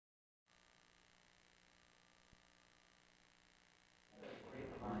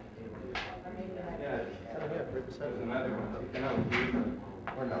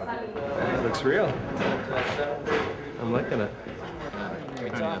It looks real. I'm liking it.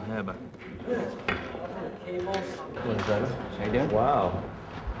 What is that? How you doing? Wow.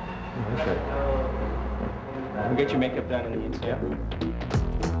 Okay. We'll get your makeup done in the meantime. Yeah.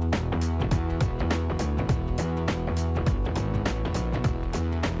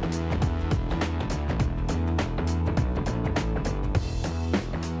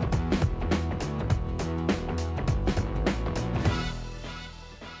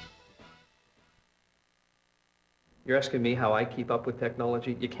 You're asking me how I keep up with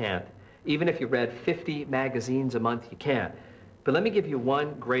technology? You can't. Even if you read 50 magazines a month, you can't. But let me give you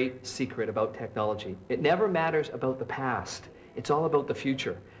one great secret about technology. It never matters about the past. It's all about the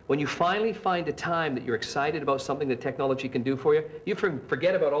future. When you finally find a time that you're excited about something that technology can do for you, you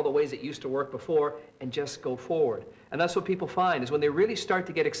forget about all the ways it used to work before and just go forward. And that's what people find, is when they really start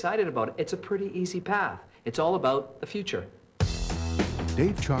to get excited about it, it's a pretty easy path. It's all about the future.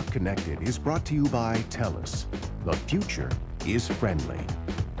 Dave Chalk Connected is brought to you by TELUS. The future is friendly.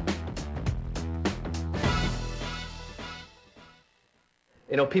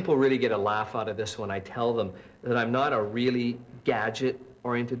 You know, people really get a laugh out of this when I tell them that I'm not a really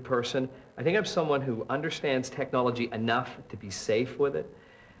gadget-oriented person. I think I'm someone who understands technology enough to be safe with it.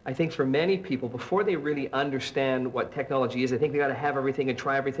 I think for many people, before they really understand what technology is, they think they got to have everything and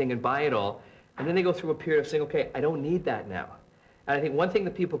try everything and buy it all. And then they go through a period of saying, okay, I don't need that now. And I think one thing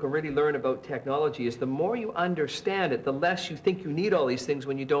that people can really learn about technology is the more you understand it, the less you think you need all these things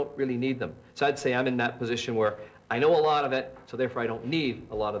when you don't really need them. So I'd say I'm in that position where I know a lot of it, so therefore I don't need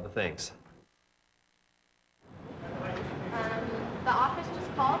a lot of the things. The office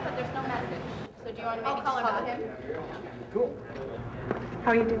just called, but there's no message. So do you want to maybe call him? Cool.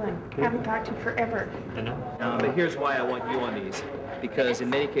 How are you doing? Good. Haven't talked to you forever. But here's why I want you on these. Because in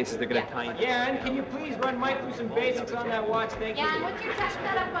many cases, they're going to tie in. Yeah, and can you please run Mike through some basics on that watch? Thank you. Yeah, and what's your test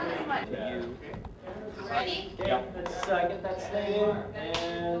setup on this one? Ready? Yeah. Let's get that stayed in,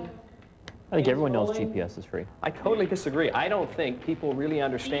 and... I think everyone knows GPS is free. I totally disagree. I don't think people really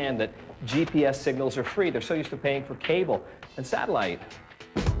understand that GPS signals are free. They're so used to paying for cable and satellite.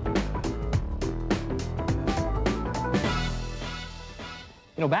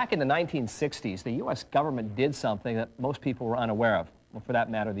 You know, back in the 1960s, the U.S. government did something that most people were unaware of. Well, for that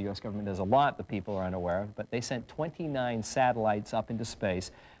matter, the U.S. government does a lot that people are unaware of, but they sent 29 satellites up into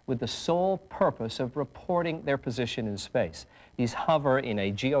space with the sole purpose of reporting their position in space. These hover in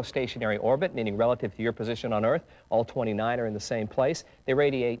a geostationary orbit, meaning relative to your position on Earth. All 29 are in the same place. They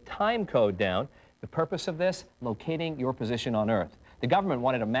radiate time code down. The purpose of this, locating your position on Earth. The government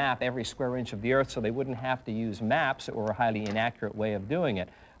wanted to map every square inch of the Earth so they wouldn't have to use maps that were a highly inaccurate way of doing it.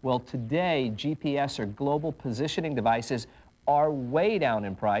 Well, today, GPS, or global positioning devices, are way down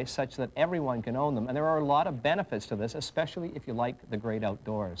in price, such that everyone can own them. And there are a lot of benefits to this, especially if you like the great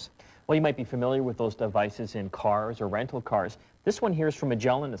outdoors. Well, you might be familiar with those devices in cars or rental cars. This one here is from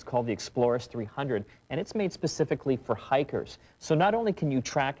Magellan. It's called the eXplorist 300, and it's made specifically for hikers. So not only can you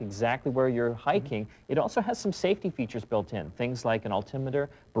track exactly where you're hiking, it also has some safety features built in, things like an altimeter,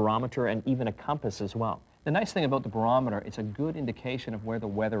 barometer, and even a compass as well. The nice thing about the barometer, it's a good indication of where the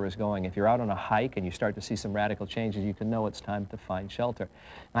weather is going. If you're out on a hike and you start to see some radical changes, you can know it's time to find shelter.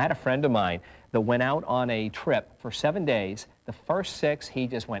 I had a friend of mine that went out on a trip for 7 days. The first 6, he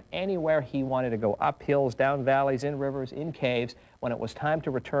just went anywhere he wanted to go, up hills, down valleys, in rivers, in caves. When it was time to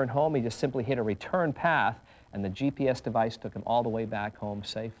return home, he just simply hit a return path, and the GPS device took him all the way back home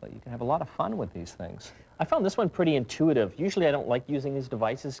safely. You can have a lot of fun with these things. I found this one pretty intuitive. Usually I don't like using these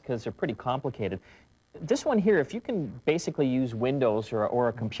devices because they're pretty complicated. This one here, if you can basically use Windows or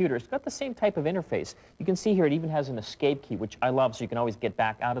a computer, it's got the same type of interface. You can see here it even has an escape key, which I love, so you can always get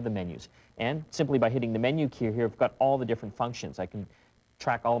back out of the menus. And simply by hitting the menu key here, I've got all the different functions. I can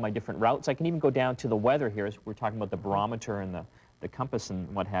track all of my different routes. I can even go down to the weather here, as we're talking about the barometer and the compass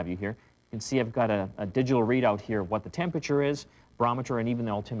and what have you here. You can see I've got a digital readout here of what the temperature is, barometer, and even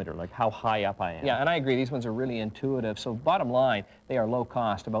the altimeter, like how high up I am. Yeah, and I agree, these ones are really intuitive. So bottom line, they are low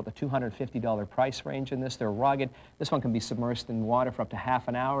cost, about the $250 price range in this. They're rugged. This one can be submersed in water for up to half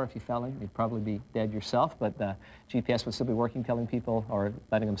an hour. If you fell in, you'd probably be dead yourself, but GPS would still be working, telling people or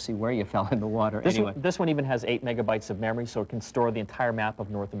letting them see where you fell in the water. This one even has 8 megabytes of memory, so it can store the entire map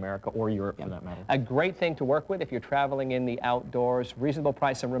of North America or Europe, for that matter. A great thing to work with if you're traveling in the outdoors, reasonable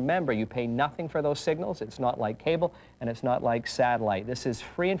price, and remember, you pay nothing for those signals. It's not like cable, and it's not like satellite. This is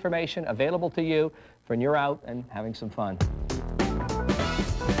free information available to you when you're out and having some fun.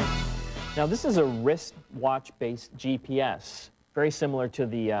 Now, this is a wristwatch-based GPS, very similar to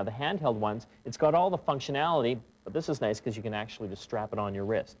the handheld ones. It's got all the functionality, But this is nice because you can actually just strap it on your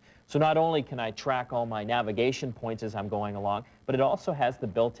wrist. So not only can I track all my navigation points as I'm going along, but it also has the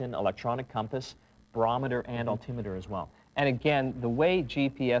built-in electronic compass, barometer, and altimeter as well. And again, the way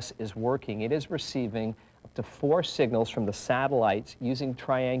GPS is working, it is receiving up to 4 signals from the satellites using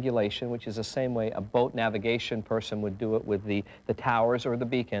triangulation, which is the same way a boat navigation person would do it with the towers or the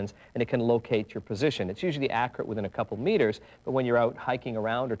beacons, and it can locate your position. It's usually accurate within a couple meters, but when you're out hiking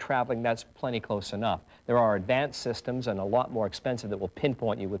around or traveling, that's plenty close enough. There are advanced systems and a lot more expensive that will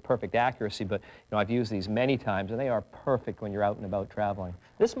pinpoint you with perfect accuracy, but I've used these many times, and they are perfect when you're out and about traveling.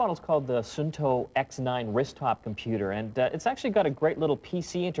 This model is called the Suunto X9 wrist-top computer, and it's actually got a great little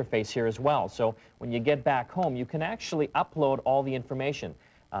PC interface here as well. So when you get back home, you can actually upload all the information.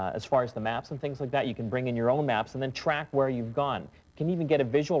 As far as the maps and things like that, you can bring in your own maps and then track where you've gone. You can even get a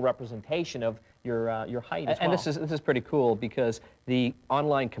visual representation of your height as well. And this is pretty cool because the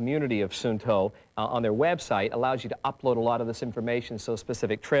online community of Suunto on their website allows you to upload a lot of this information, so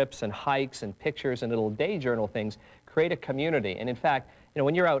specific trips and hikes and pictures and little day journal things create a community. And in fact,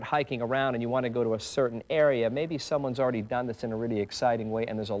 when you're out hiking around and you want to go to a certain area, maybe someone's already done this in a really exciting way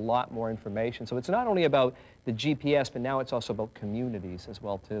and there's a lot more information. So it's not only about the GPS, but now it's also about communities as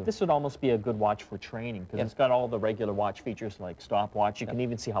well, too. This would almost be a good watch for training because it's got all the regular watch features like stopwatch. You can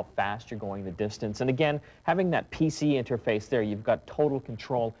even see how fast you're going the distance. And again, having that PC interface there, you've got total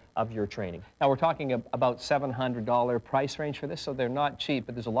control of your training. Now, we're talking about $700 price range for this, so they're not cheap,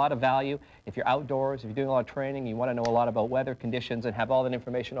 but there's a lot of value. If you're outdoors, if you're doing a lot of training, you want to know a lot about weather conditions and have all that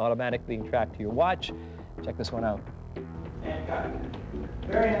information automatically being tracked to your watch, check this one out. And cut.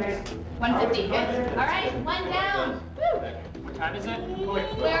 Very nice. 150. Good. All right, one down. Woo. What time is it? We're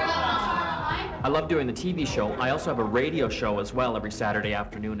online. I love doing the TV show. I also have a radio show as well every Saturday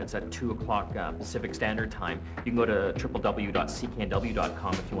afternoon. It's at 2 o'clock Pacific Standard Time. You can go to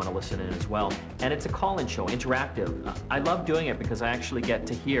www.cknw.com if you want to listen in as well. And it's a call-in show, interactive. I love doing it because I actually get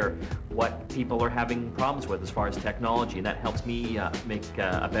to hear what people are having problems with as far as technology, and that helps me make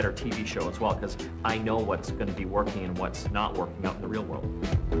a better TV show as well because I know what's going to be working and what's not working out in the real world.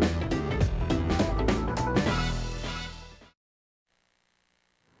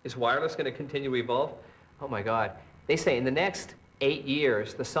 Is wireless going to continue to evolve? Oh my God. They say in the next 8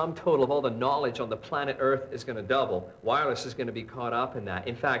 years, the sum total of all the knowledge on the planet Earth is going to double. Wireless is going to be caught up in that.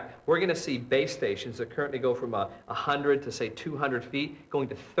 In fact, we're going to see base stations that currently go from 100 to say 200 feet, going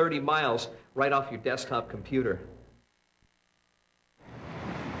to 30 miles right off your desktop computer.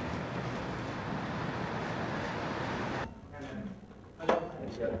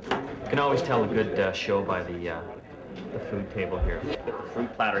 You can always tell a good show by the food table here. Got the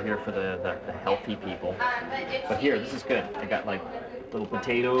fruit platter here for the healthy people. But here, this is good. I got like little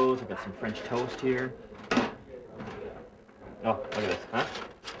potatoes. I got some French toast here. Oh, look at this, huh?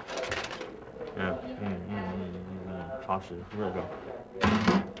 Yeah. Sausages. Where we go?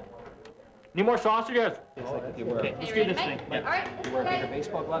 Need more sausages? Okay, let's do this thing. All right. You wear a bigger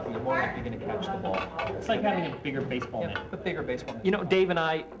baseball glove, and you're more likely going to catch the ball. It's like having a bigger baseball net. A bigger baseball net. You know, Dave and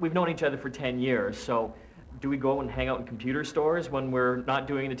I, we've known each other for 10 years, so do we go and hang out in computer stores when we're not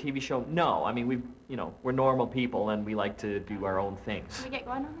doing the TV show? No. I mean, we're normal people, and we like to do our own things. Can we get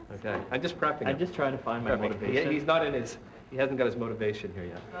going on this? Okay. I'm just prepping him. I'm just trying to find my motivation. He's not in his... He hasn't got his motivation here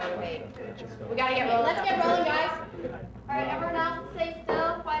yet. Okay. We gotta get rolling. Let's get rolling, guys. All right, everyone else, stay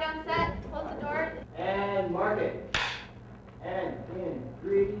still, quiet on set, close the doors. And mark it. And in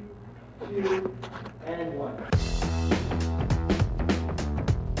 3, 2, and 1.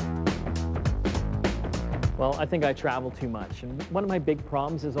 Well, I think I travel too much, and one of my big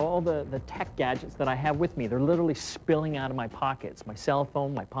problems is all the tech gadgets that I have with me. They're literally spilling out of my pockets. My cell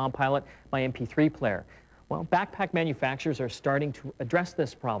phone, my Palm Pilot, my MP3 player. Well, backpack manufacturers are starting to address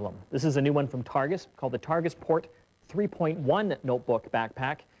this problem. This is a new one from Targus called the Targus Port 3.1 notebook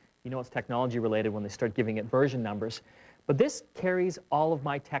backpack. You know it's technology related when they start giving it version numbers. But this carries all of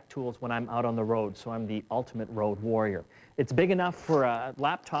my tech tools when I'm out on the road, so I'm the ultimate road warrior. It's big enough for a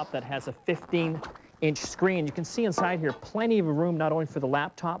laptop that has a 15-inch screen. You can see inside here plenty of room not only for the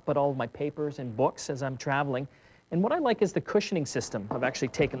laptop, but all of my papers and books as I'm traveling. And what I like is the cushioning system. I've actually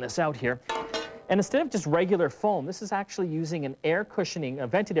taken this out here. And instead of just regular foam, this is actually using an air cushioning, a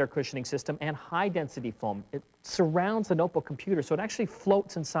vented air cushioning system and high-density foam. It surrounds the notebook computer, so it actually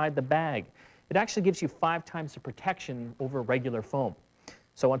floats inside the bag. It actually gives you 5 times the protection over regular foam.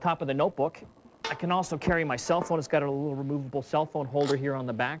 So on top of the notebook, I can also carry my cell phone. It's got a little removable cell phone holder here on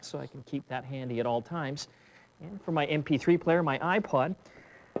the back, so I can keep that handy at all times. And for my MP3 player, my iPod,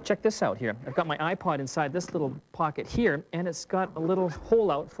 check this out here. I've got my iPod inside this little pocket here, and it's got a little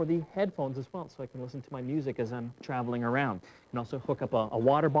hole out for the headphones as well, so I can listen to my music as I'm traveling around. You can also hook up a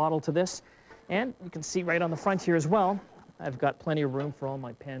water bottle to this. And you can see right on the front here as well, I've got plenty of room for all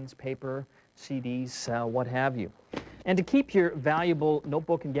my pens, paper, CDs, what have you. And to keep your valuable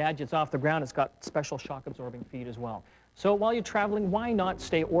notebook and gadgets off the ground, it's got special shock-absorbing feet as well. So while you're traveling, why not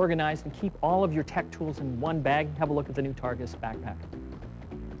stay organized and keep all of your tech tools in one bag? Have a look at the new Targus backpack.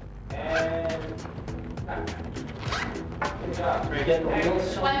 And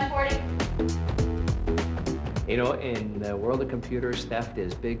 140. You know, in the world of computers, theft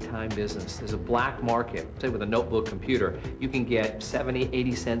is big-time business. There's a black market. Say with a notebook computer, you can get 70,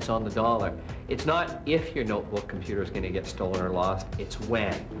 80 cents on the dollar. It's not if your notebook computer is going to get stolen or lost, it's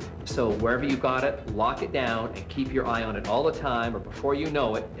when. So wherever you got it, lock it down and keep your eye on it all the time, or before you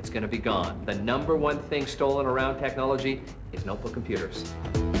know it, it's going to be gone. The #1 thing stolen around technology is notebook computers.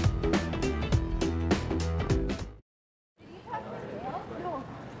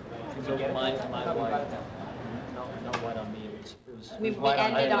 We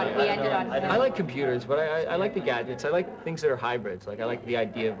ended on. I like computers, but I like the gadgets. I like things that are hybrids. Like I like the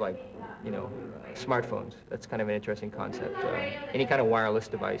idea of smartphones. That's kind of an interesting concept. Any kind of wireless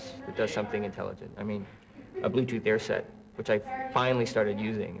device that does something intelligent. I mean, a Bluetooth ear set, which I finally started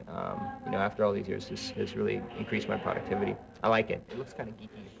using, after all these years, has really increased my productivity. I like it. It looks kind of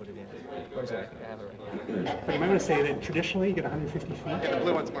geeky to put it in. Of course, I think I have it right now. But you might want to say that traditionally you get 150 feet. yeah, the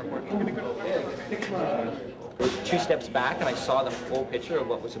blue one's more important. Two steps back, and I saw the full picture of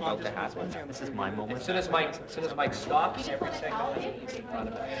what was about to happen. This is my moment. As soon as Mike stops, every technology is in front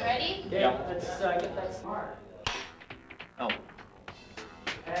of it. Ready? Yeah, let's get that smart. Oh.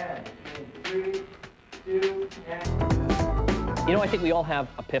 And in 3, 2, and... You know, I think we all have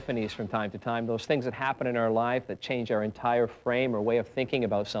epiphanies from time to time, those things that happen in our life that change our entire frame or way of thinking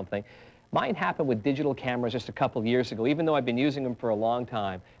about something. Mine happened with digital cameras just a couple of years ago, even though I've been using them for a long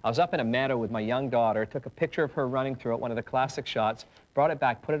time. I was up in a meadow with my young daughter, took a picture of her running through it, one of the classic shots, brought it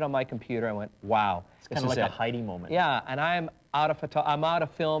back, put it on my computer, and went, wow. It's kind of like a Heidi moment. Yeah, and I'm out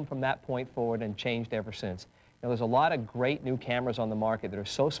of film from that point forward and changed ever since. You know, there's a lot of great new cameras on the market that are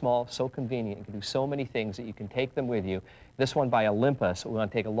so small, so convenient, and can do so many things that you can take them with you. This one by Olympus, we want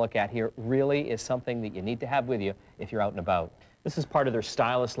to take a look at here, really is something that you need to have with you if you're out and about. This is part of their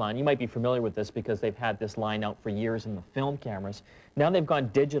stylus line. You might be familiar with this because they've had this line out for years in the film cameras. Now they've gone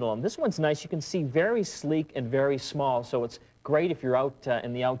digital, and this one's nice. You can see very sleek and very small, so it's great if you're out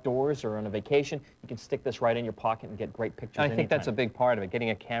in the outdoors or on a vacation. You can stick this right in your pocket and get great pictures I think that's a big part of it, getting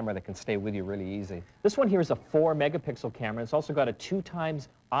a camera that can stay with you really easy. This one here is a 4-megapixel camera. It's also got a 2x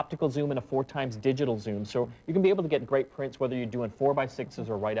optical zoom and a 4x digital zoom, so you can be able to get great prints whether you're doing 4x6s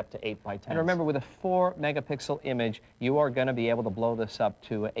or right up to 8x10s. And remember, with a 4-megapixel image, you are going to be able to blow this up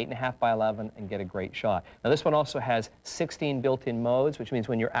to 8.5 by 11 and get a great shot. Now this one also has 16 built-in modes, which means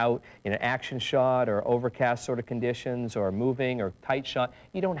when you're out in an action shot or overcast sort of conditions or moving or tight shot,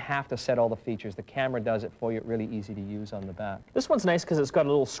 you don't have to set all the features. The camera does it for you. Really easy to use on the back. This one's nice because it's got a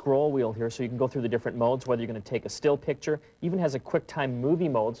little scroll wheel here, so you can go through the different modes, whether you're going to take a still picture. Even has a QuickTime movie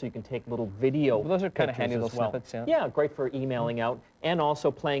mode, so you can take little video. Well, those are kind of handy little well. snippets, yeah. Yeah, great for emailing out and also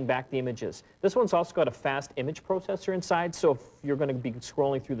playing back the images. This one's also got a fast image processor inside, so if you're going to be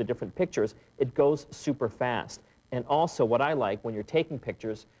scrolling through the different pictures, it goes super fast. And also, what I like when you're taking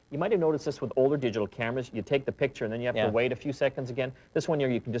pictures, you might have noticed this with older digital cameras. You take the picture and then you have to wait a few seconds again. This one here,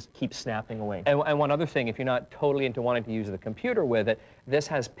 you can just keep snapping away. And one other thing, if you're not totally into wanting to use the computer with it, this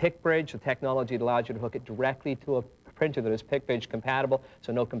has PicBridge, the technology that allows you to hook it directly to a printer that is PicBridge compatible,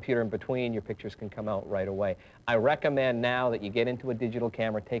 so no computer in between. Your pictures can come out right away. I recommend now that you get into a digital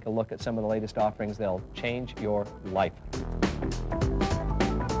camera, take a look at some of the latest offerings. They'll change your life.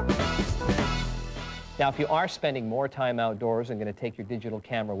 Now, if you are spending more time outdoors and going to take your digital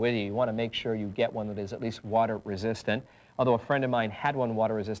camera with you, you want to make sure you get one that is at least water resistant. Although a friend of mine had one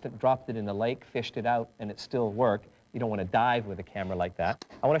water resistant, dropped it in the lake, fished it out, and it still worked. You don't want to dive with a camera like that.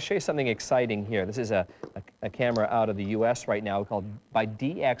 I want to show you something exciting here. This is a camera out of the US right now called by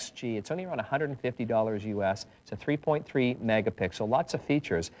DXG. It's only around $150 US. It's a 3.3 megapixel, lots of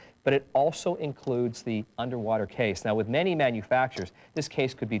features, but it also includes the underwater case. Now, with many manufacturers, this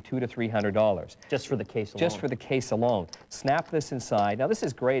case could be $200 to $300. Just for the case alone? Just for the case alone. Snap this inside. Now, this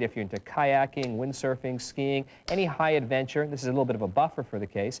is great if you're into kayaking, windsurfing, skiing, any high adventure. This is a little bit of a buffer for the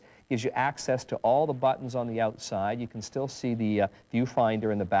case. Gives you access to all the buttons on the outside. You can still see the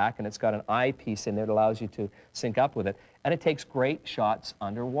viewfinder in the back, and it's got an eyepiece in there that allows you to sync up with it. And it takes great shots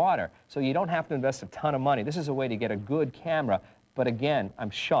underwater. So you don't have to invest a ton of money. This is a way to get a good camera. But again, I'm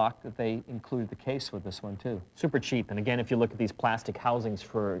shocked that they included the case with this one, too. Super cheap. And again, if you look at these plastic housings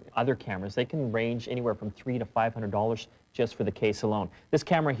for other cameras, they can range anywhere from $300 to $500 just for the case alone. This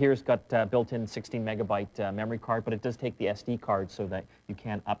camera here's got built-in 16 megabyte memory card, but it does take the SD card so that you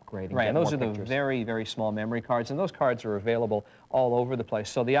can upgrade and right, get and those more are pictures. the very, very small memory cards, and those cards are available all over the place.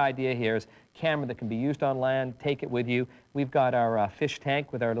 So the idea here is camera that can be used on land, take it with you. We've got our fish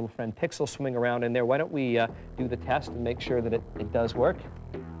tank with our little friend Pixel swimming around in there. Why don't we do the test and make sure that it does work?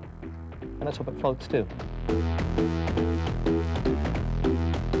 And let's hope it floats too.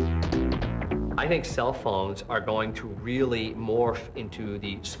 I think cell phones are going to really morph into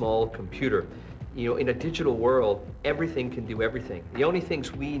the small computer. You know, in a digital world, everything can do everything. The only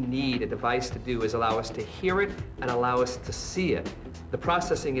things we need a device to do is allow us to hear it and allow us to see it. The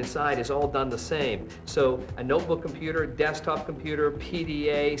processing inside is all done the same. So a notebook computer, desktop computer,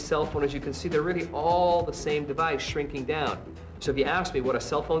 PDA, cell phone, as you can see, they're really all the same device shrinking down. So if you ask me what a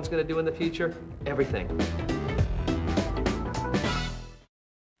cell phone's going to do in the future, everything.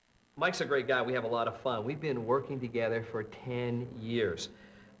 Mike's a great guy. We have a lot of fun. We've been working together for 10 years.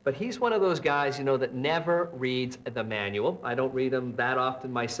 But he's one of those guys, you know, that never reads the manual. I don't read them that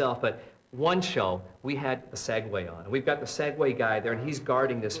often myself, but one show, we had the Segway on. We've got the Segway guy there, and he's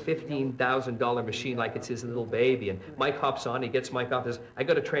guarding this $15,000 machine like it's his little baby. And Mike hops on, he gets Mike off, says, I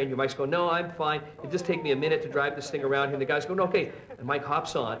got to train you. Mike's going, no, I'm fine. It just take me a minute to drive this thing around here. And the guy's going, okay. And Mike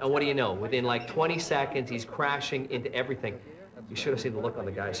hops on, and what do you know? Within like 20 seconds, he's crashing into everything. You should have seen the look on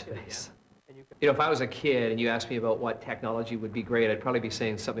the guy's face. You know, if I was a kid and you asked me about what technology would be great, I'd probably be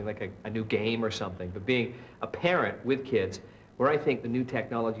saying something like a new game or something. But being a parent with kids, where I think the new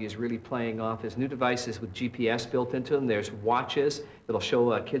technology is really playing off is new devices with GPS built into them. There's watches that'll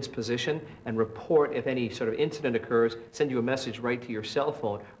show a kid's position and report if any sort of incident occurs, send you a message right to your cell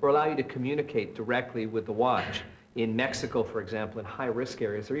phone, or allow you to communicate directly with the watch. In Mexico, for example, in high-risk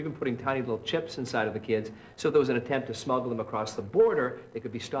areas, they're even putting tiny little chips inside of the kids, so if there was an attempt to smuggle them across the border, they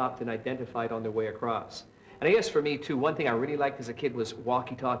could be stopped and identified on their way across. And I guess for me, too, one thing I really liked as a kid was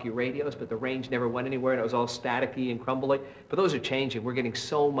walkie-talkie radios, but the range never went anywhere, and it was all staticky and crumbly. But those are changing. We're getting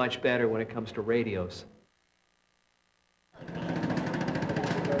so much better when it comes to radios.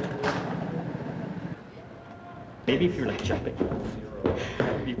 Maybe if you're like jumping,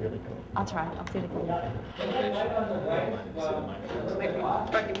 that would be really cool. I'll try. I'll see if I can do it.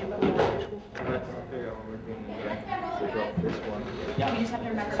 Yeah. We just have to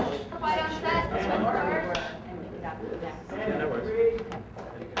remember. Quiet on set. This one's start. And that works. 3,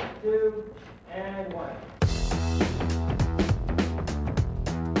 2, and 1.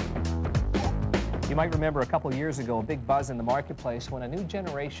 You might remember a couple years ago a big buzz in the marketplace when a new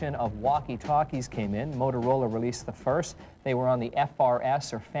generation of walkie-talkies came in. Motorola released the first. They were on the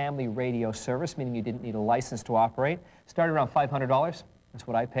FRS, or Family Radio Service, meaning you didn't need a license to operate. Started around $500. That's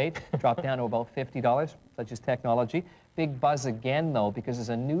what I paid. Dropped down to about $50. Such is technology. Big buzz again, though, because there's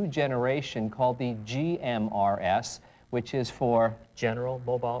a new generation called the GMRS, which is for General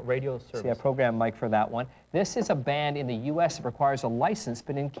Mobile Radio Service. See, I programmed Mike for that one. This is a band in the U.S. that requires a license,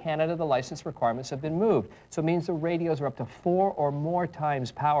 but in Canada, the license requirements have been moved. So it means the radios are up to 4 or more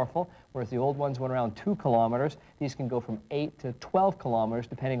times powerful, whereas the old ones went around 2 kilometers. These can go from 8 to 12 kilometers,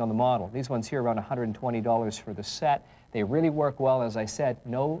 depending on the model. These ones here are around $120 for the set. They really work well, as I said.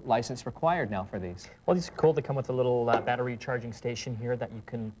 No license required now for these. Well, these are cool. They come with a little battery charging station here that you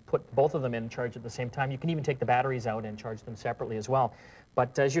can put both of them in and charge at the same time. You can even take the batteries out and charge them separately as well.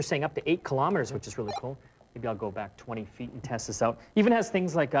 But as you're saying, up to 8 kilometers, which is really cool. Maybe I'll go back 20 feet and test this out. Even has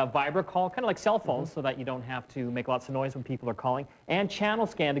things like a vibracall, kind of like cell phones, so that you don't have to make lots of noise when people are calling, and channel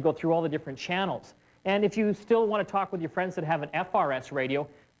scan to go through all the different channels. And if you still want to talk with your friends that have an FRS radio,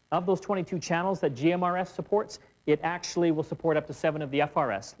 of those 22 channels that GMRS supports, it actually will support up to 7 of the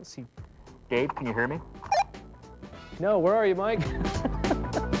FRS. Let's see. Dave, can you hear me? No, where are you, Mike?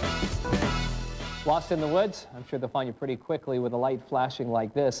 Lost in the woods? I'm sure they'll find you pretty quickly with a light flashing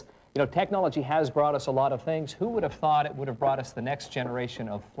like this. You know, technology has brought us a lot of things. Who would have thought it would have brought us the next generation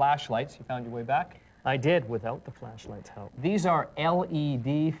of flashlights? You found your way back? I did, without the flashlight's help. These are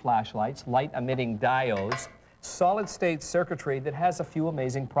LED flashlights, light-emitting diodes, solid-state circuitry that has a few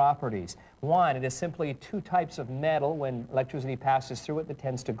amazing properties. One, it is simply 2 types of metal when electricity passes through it that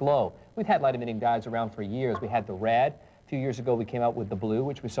tends to glow. We've had light-emitting diodes around for years. We had the red. A few years ago, we came out with the blue,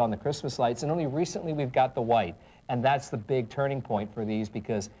 which we saw in the Christmas lights, and only recently we've got the white. And that's the big turning point for these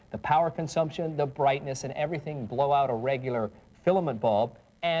because the power consumption, the brightness, and everything blow out a regular filament bulb,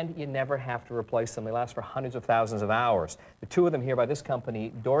 and you never have to replace them. They last for hundreds of thousands of hours. The 2 of them here by this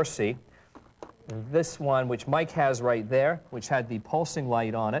company, Dorsey. this one, which Mike has right there, which had the pulsing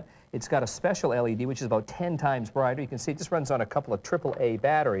light on it. It's got a special LED, which is about 10 times brighter. You can see it just runs on a couple of AAA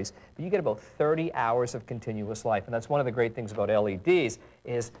batteries, but you get about 30 hours of continuous life. And that's one of the great things about LEDs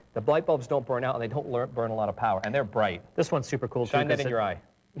is the light bulbs don't burn out and they don't burn a lot of power, and they're bright. This one's super cool. Shine that in your eye.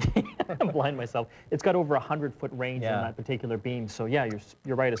 I'm blind myself. It's got over 100-foot range on that particular beam. So yeah,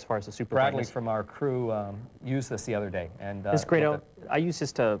 you're right as far as the super Bradley brightness. from our crew used this the other day, and it's great. I use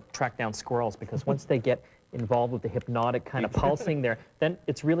this to track down squirrels because once they get involved with the hypnotic kind of pulsing there, then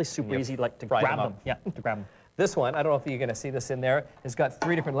it's really super easy, like to grab them. Yeah, to grab them. This one, I don't know if you're going to see this in there. It's got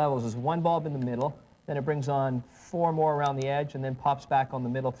 3 different levels. There's one bulb in the middle, then it brings on 4 more around the edge, and then pops back on the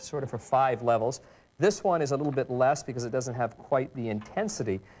middle, sort of for 5 levels. This one is a little bit less because it doesn't have quite the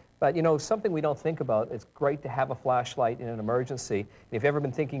intensity. But, you know, something we don't think about, it's great to have a flashlight in an emergency. If you've ever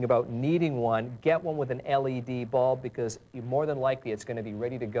been thinking about needing one, get one with an LED bulb because you're more than likely it's going to be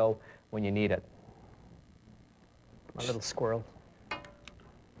ready to go when you need it. My little squirrel.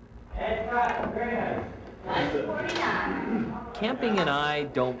 And cut. Very nice. 49. Camping and I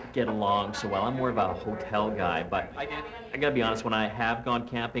don't get along so well. I'm more of a hotel guy, but I gotta be honest, when I have gone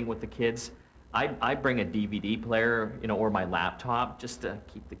camping with the kids, I bring a DVD player, you know, or my laptop just to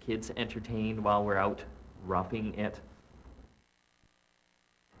keep the kids entertained while we're out roughing it.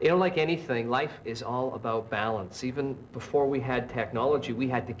 You know, like anything, life is all about balance. Even before we had technology, we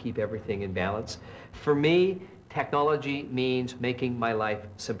had to keep everything in balance. For me, technology means making my life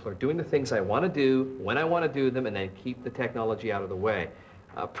simpler, doing the things I want to do, when I want to do them, and then keep the technology out of the way.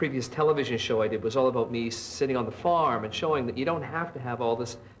 A previous television show I did was all about me sitting on the farm and showing that you don't have to have all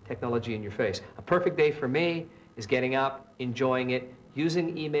this technology in your face. A perfect day for me is getting up, enjoying it,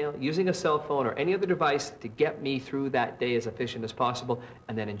 using email, using a cell phone or any other device to get me through that day as efficient as possible,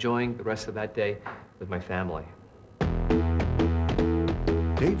 and then enjoying the rest of that day with my family.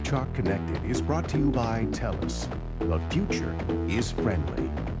 Dave Chalk Connected is brought to you by TELUS. The future is friendly.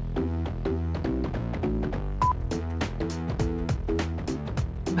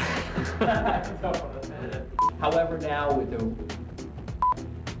 However, now with the,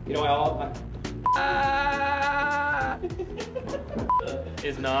 you know,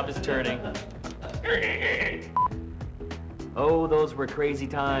 His knob is turning. Oh, those were crazy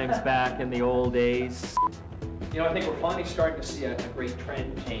times back in the old days. you know, I think we're finally starting to see a great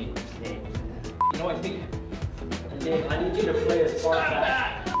trend change. You know, I think, Dave, I need you to play as far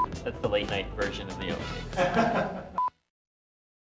back. That's the late night version of the old days.